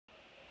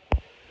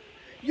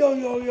Yo,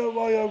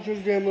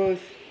 Jammers.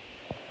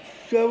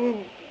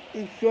 So,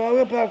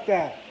 sorry about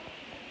that.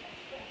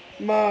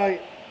 My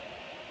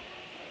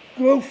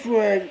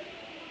girlfriend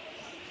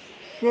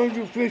trying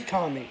to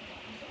FaceTime me.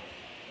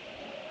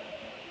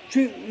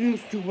 She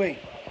used to wait.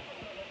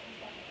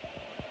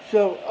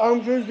 So,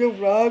 I'm just the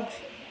vlogs,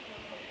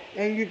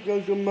 and you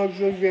guys are my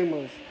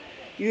Jammers.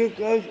 You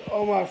guys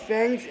are my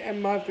fans,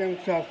 and my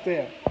fans are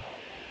fair.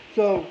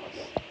 So,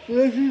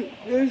 this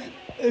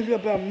is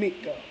about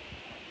Miko.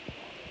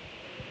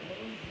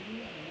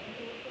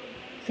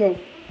 So,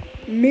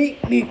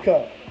 meet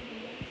Miko,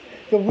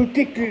 the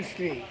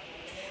ridiculously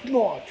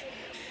smart,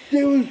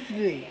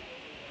 seriously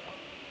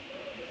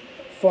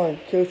fun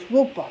kids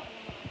robot.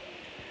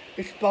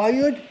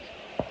 Inspired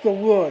the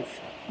words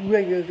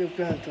radio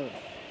adventures.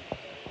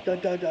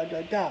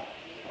 Da.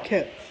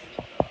 Kids.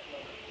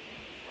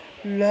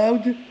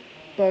 Loved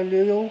by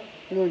little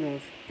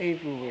learners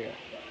everywhere.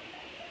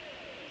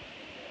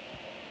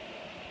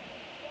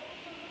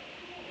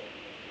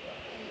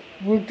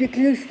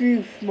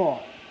 Ridiculously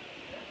smart.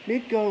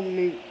 Miko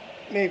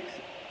makes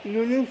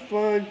learning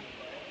fun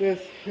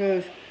with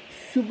his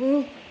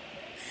super,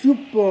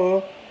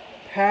 super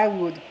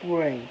powered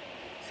brain,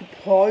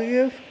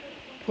 supportive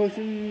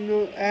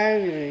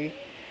personality,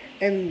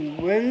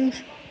 and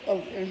range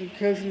of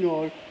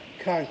educational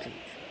content.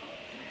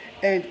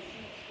 And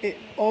it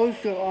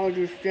also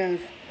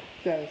understands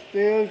that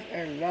there's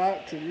a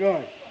lot to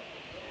learn,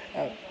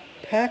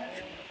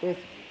 packed with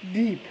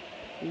deep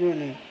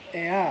learning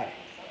AI.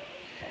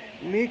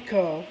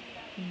 Miko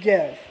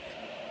gets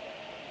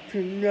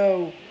to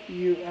know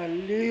you a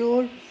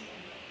little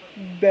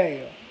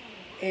better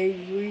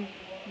every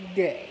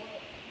day.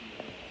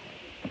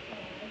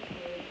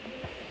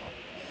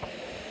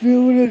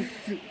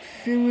 Seriously,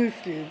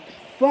 seriously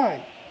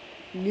fun.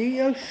 Need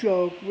a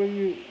show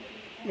when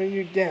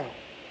you're down.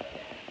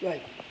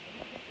 Like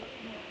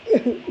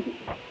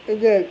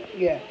and then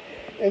yeah.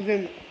 And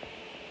then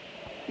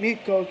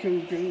Miko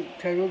can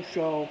take a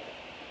show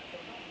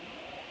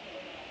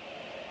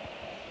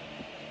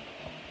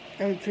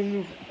and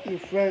turn your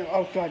friend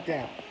upside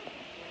down.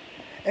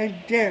 And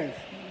dance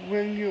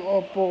when you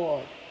are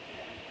bored.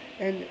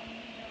 And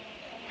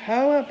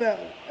how about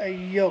a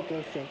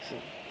yoga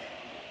section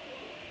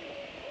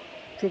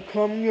to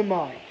calm your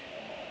mind?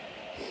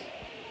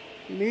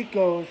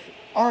 Miko's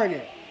on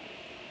it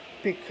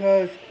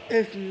because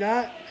it's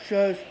not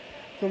just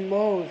the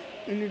most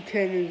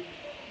entertaining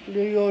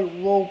little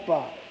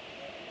robot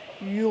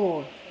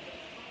you'll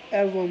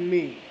ever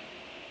meet.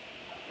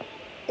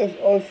 It's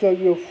also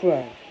your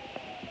friend.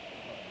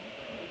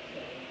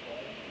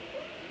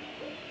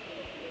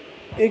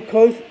 It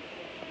costs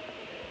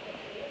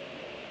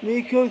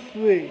Miko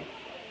 3.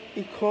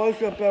 It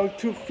costs about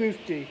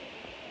 $250.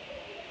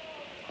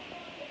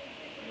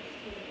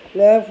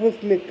 Laugh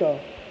with Miko.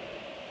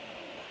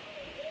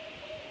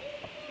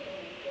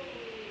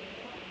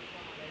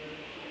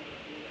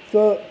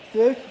 So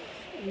this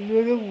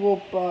little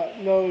robot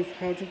knows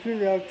how to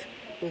connect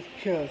with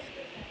kids.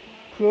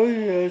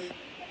 Curious,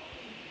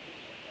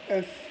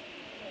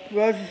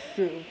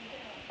 expressive,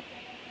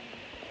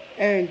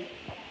 and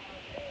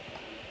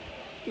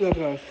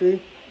look,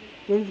 see,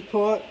 this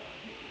part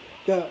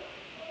that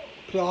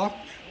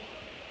blocked,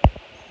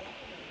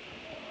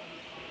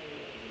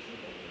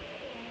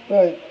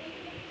 like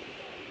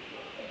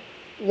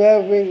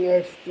that ring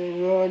extra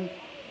run.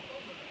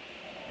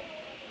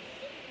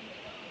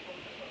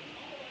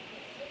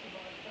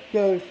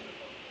 Because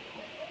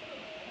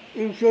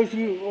it shows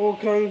you all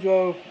kinds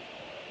of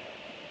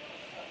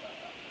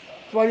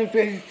funny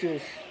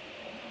faces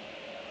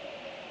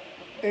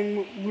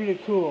and really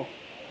cool.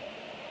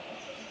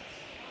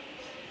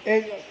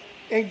 And,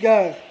 and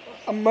guys,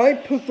 I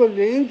might put the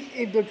link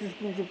in the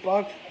description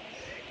box,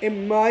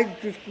 in my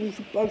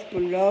description box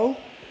below.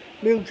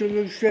 Make sure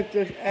you check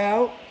this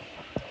out.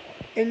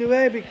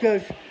 Anyway,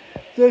 because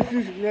this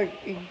is like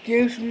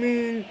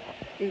engagement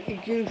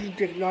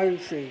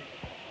technology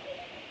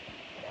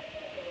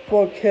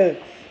for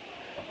kids.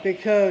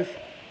 Because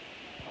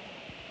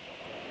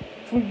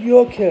for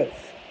your kids,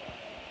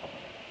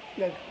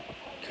 like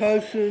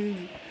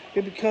cousins,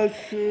 baby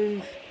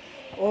cousins,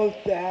 all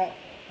that.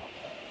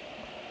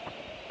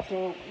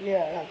 So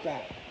yeah, that's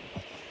that.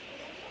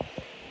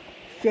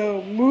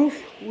 So move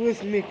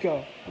with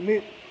Miko,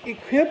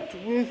 equipped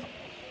with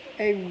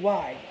a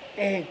wide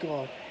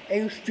angle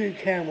HD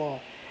camera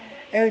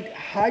and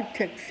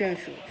high-tech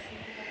sensors.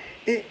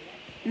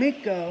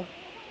 Miko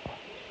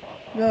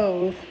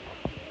knows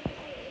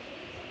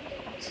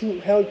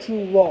how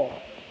to roll.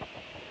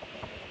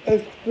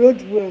 It's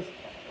filled with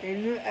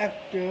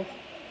interactive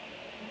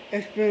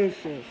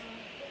experiences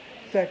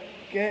that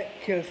get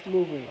kids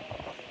moving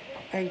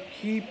and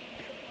keep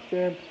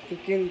them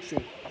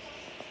engaging.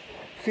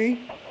 See,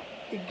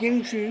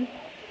 engaging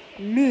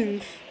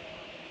means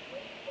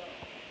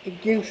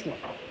engagement.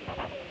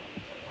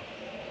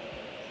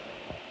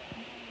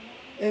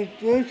 And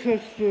there's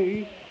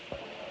history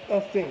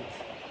of things.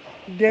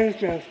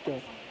 Dance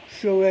master,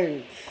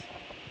 charades,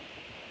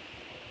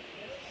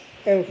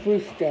 and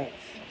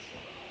footsteps.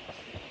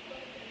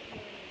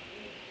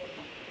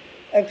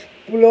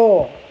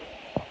 explore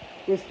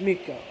with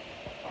Miko.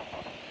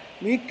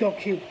 Miko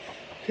keeps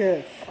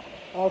kids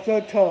on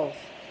their toes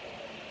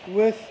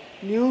with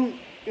new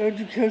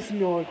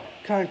educational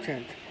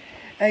content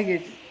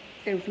added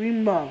every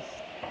month,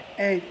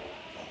 and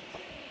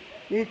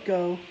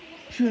Miko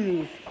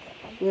continues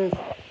with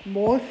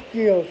more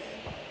skills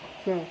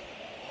to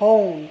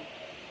hone,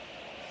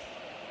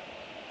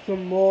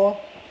 some more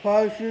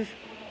prizes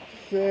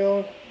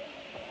still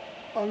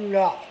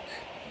unlocked.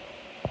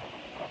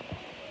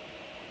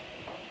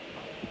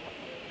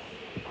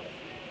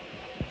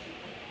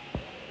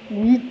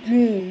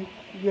 Redeem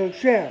your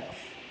gems.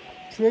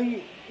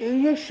 Trade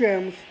in your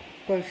gems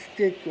for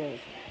stickers,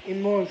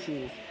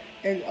 emojis,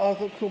 and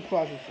other cool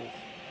prizes.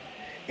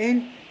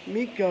 In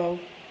Miko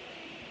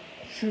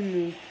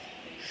Shun's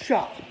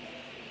shop.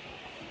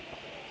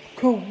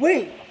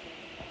 Kuwait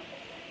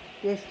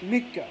with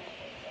Miko.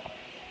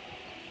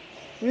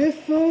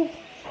 Little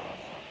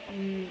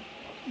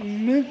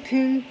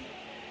minting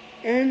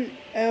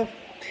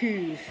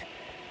NFTs,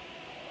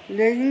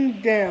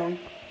 laying down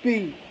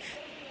beats,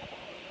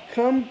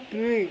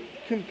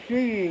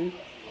 completing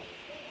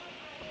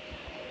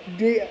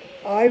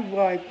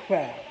DIY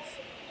crafts.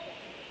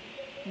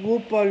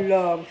 Rupa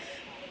loves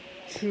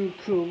to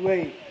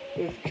create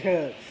with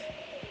kids.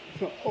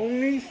 The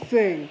only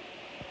thing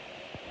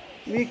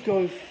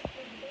Miko's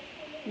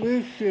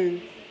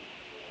missing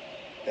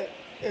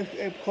is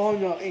a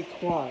partner in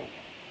crime.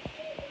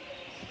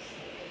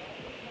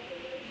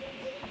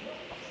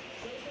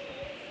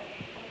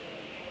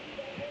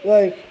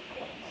 Like,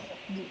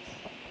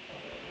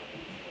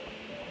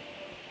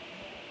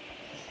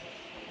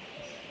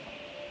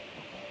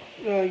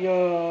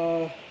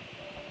 uh,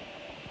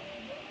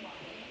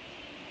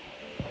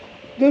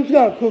 those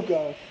not cool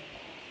guys.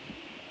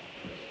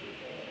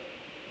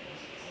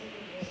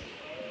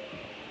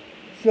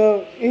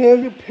 So it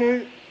has a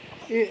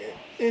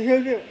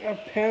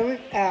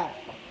parent app.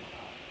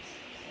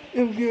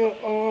 If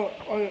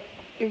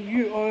if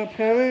you are a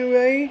parent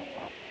already,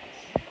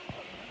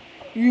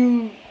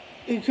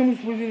 it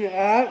comes with an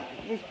app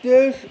with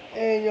this,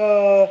 and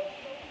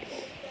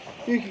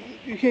you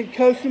can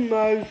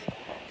customize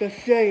the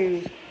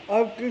settings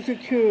of the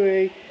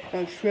security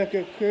and track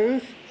your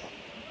kids,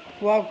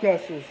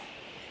 progresses,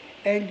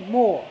 and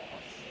more.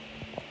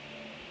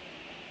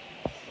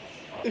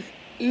 It's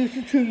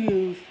easy to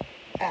use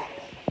app.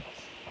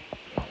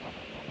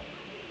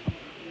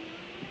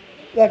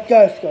 Like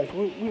guys,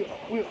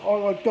 we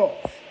are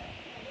adults.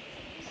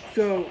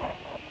 So,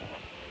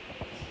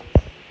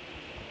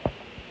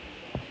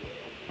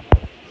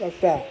 like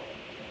that.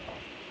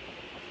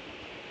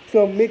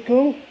 So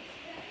Miko,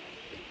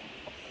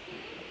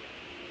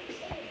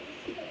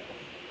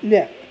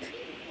 next.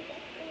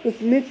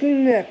 With Miko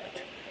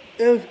next,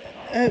 it's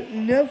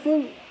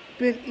never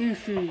been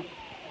easy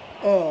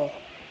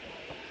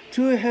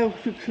to have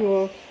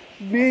secure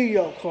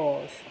video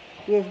calls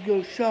with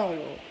your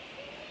child.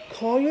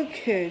 Call your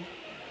kid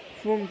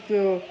from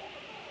the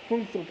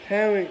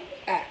parent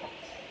app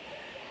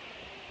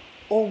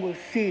or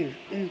receive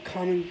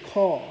incoming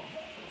calls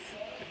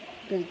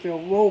from the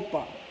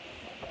robot.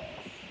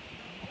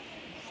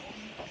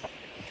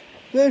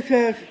 This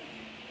says,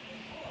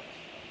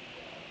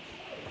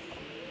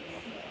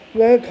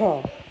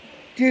 welcome,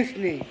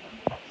 Disney,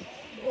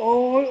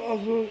 all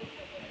of the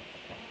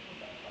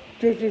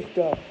Disney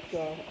stuff,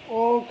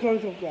 all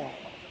kinds of that.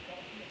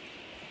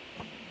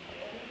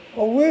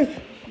 But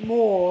with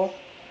more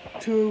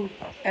to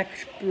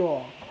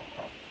explore.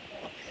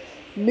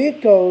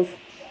 Miko's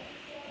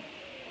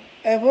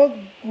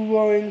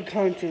ever-growing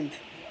content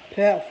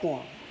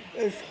platform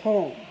is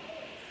home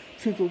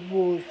to the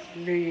world's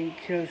leading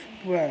kids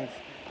brands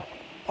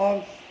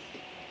of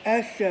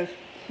access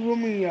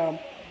premium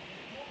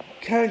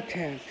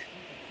content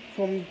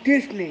from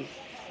Disney,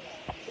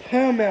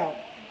 Paramount,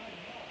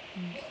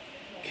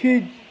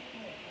 Kindle,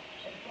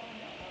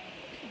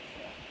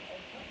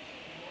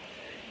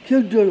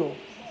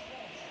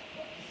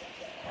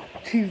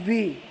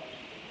 TV,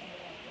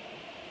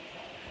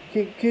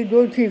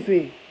 Kindle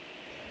TV,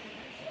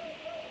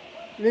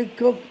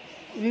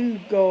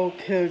 Lingo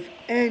Kids,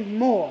 and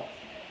more,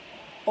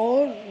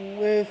 all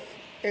with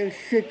a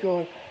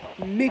secure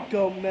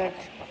Miko Max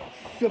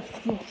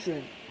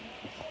subscription.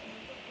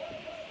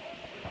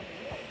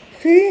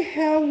 See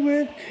how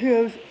your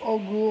kids are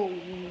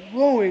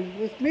growing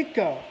with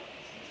Miko.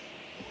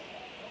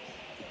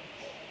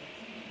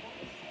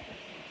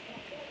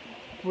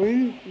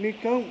 Bring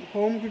Miko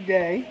home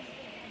today.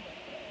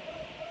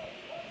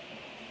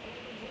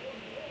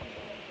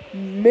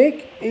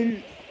 Make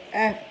an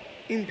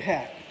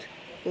impact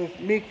with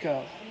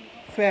Miko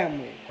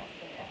family.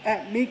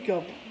 At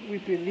Miko, we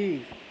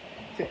believe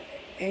that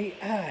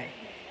AI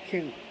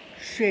can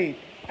shape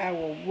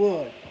our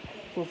world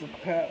for the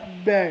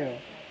better,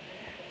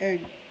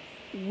 and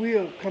we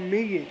are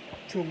committed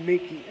to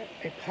making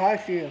a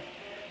positive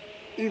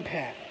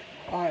impact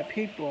on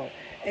people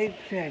and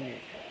planet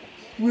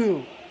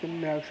through the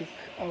magic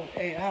of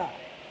AI.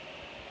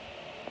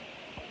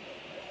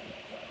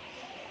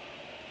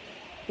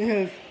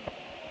 Because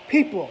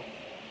people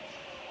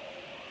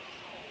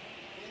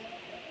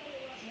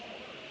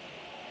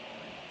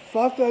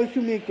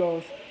 5,000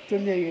 Mikos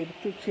donated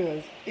to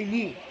kids in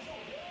need.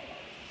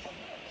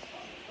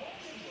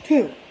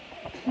 2.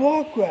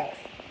 Progress.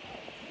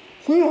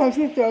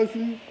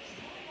 300,000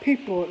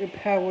 people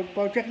empowered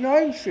by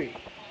technology.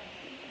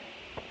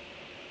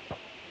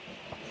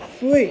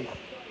 3.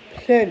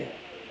 Planet.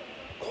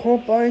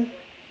 Combined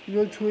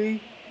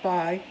military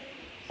by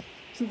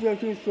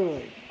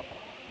 2030.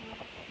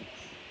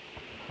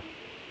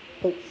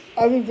 But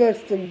I think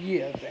that's the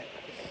year of it.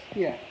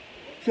 Yeah.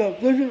 So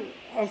this is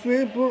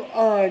available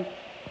on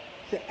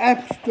the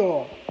App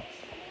Store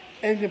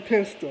and the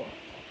Play Store.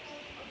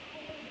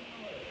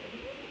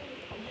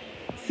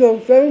 So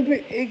that'll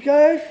be it,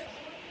 guys.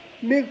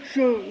 Make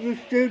sure you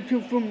stay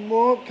tuned for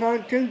more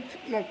content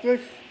like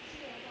this.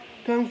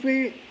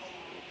 Comfy,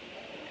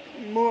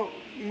 more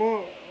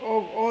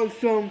of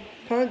awesome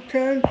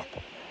content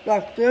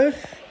like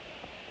this.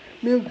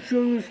 Make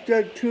sure you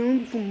stay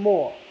tuned for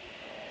more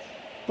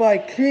by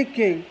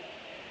clicking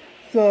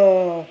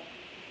the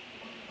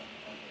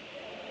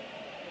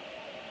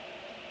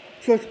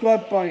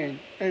subscribe button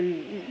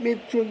and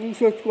make sure you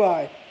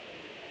subscribe.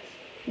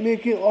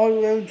 Make it all the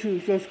way to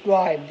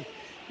subscribed.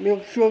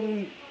 Make sure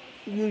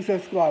you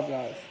subscribe,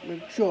 guys.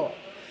 Make sure.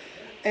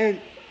 And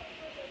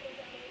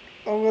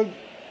all the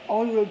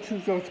way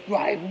to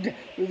subscribed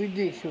with a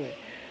D to it.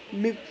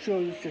 Make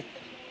sure you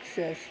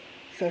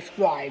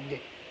subscribed.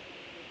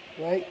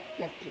 Right?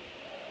 That's it.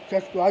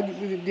 Subscribed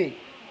with a D.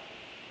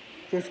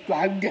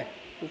 Subscribed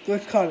with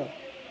this color.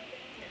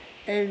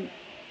 And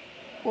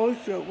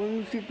also, when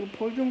you see the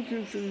post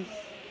notifications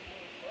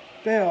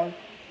bell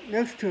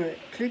next to it,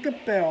 click the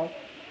bell,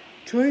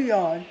 turn it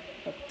on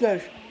like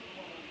this.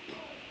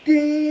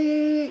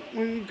 Ding!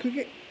 When you click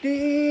it,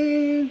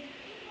 ding!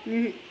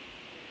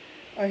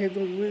 I have the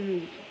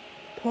winning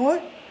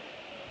part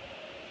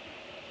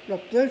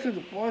like this is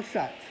the both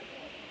sides.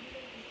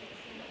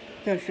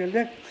 Then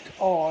select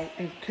all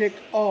and click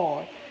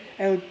all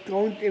and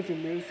don't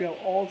information so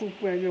also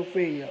brand new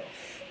videos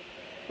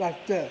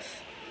like this.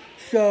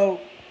 So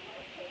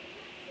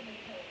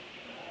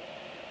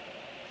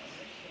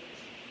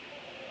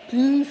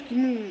please give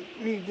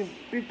me the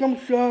big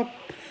thumbs up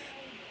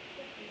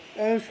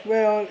as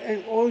well,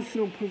 and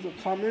also put the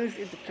comments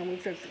in the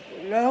comment section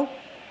below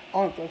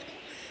on this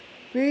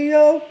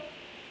video.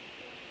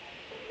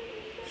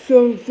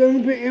 So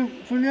that'll be it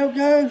for now,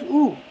 guys.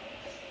 Ooh.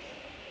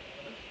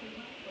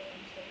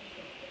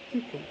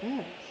 Look at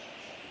that.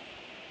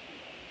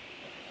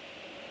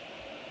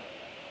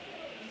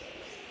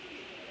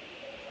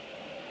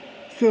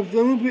 So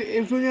that'll be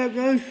it for now,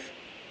 guys.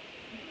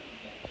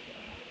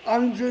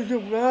 I'm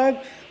Joseph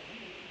Vlogs,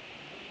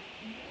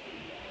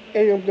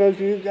 and I'm going to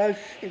see you guys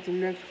in the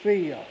next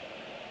video.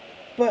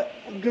 But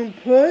I'm going to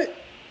put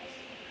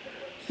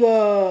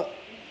the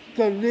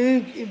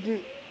link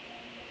in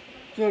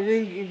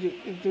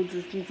the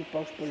description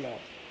box below.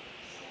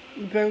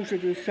 You better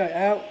check this site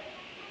out.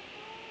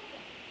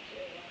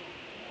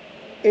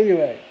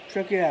 Anyway,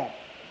 check it out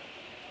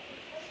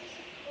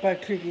by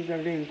clicking the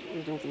link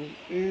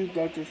in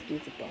the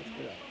description box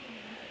below.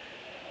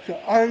 So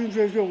I'm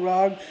Joseph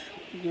Vlogs.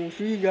 I'm going to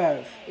see you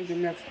guys in the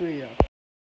next video.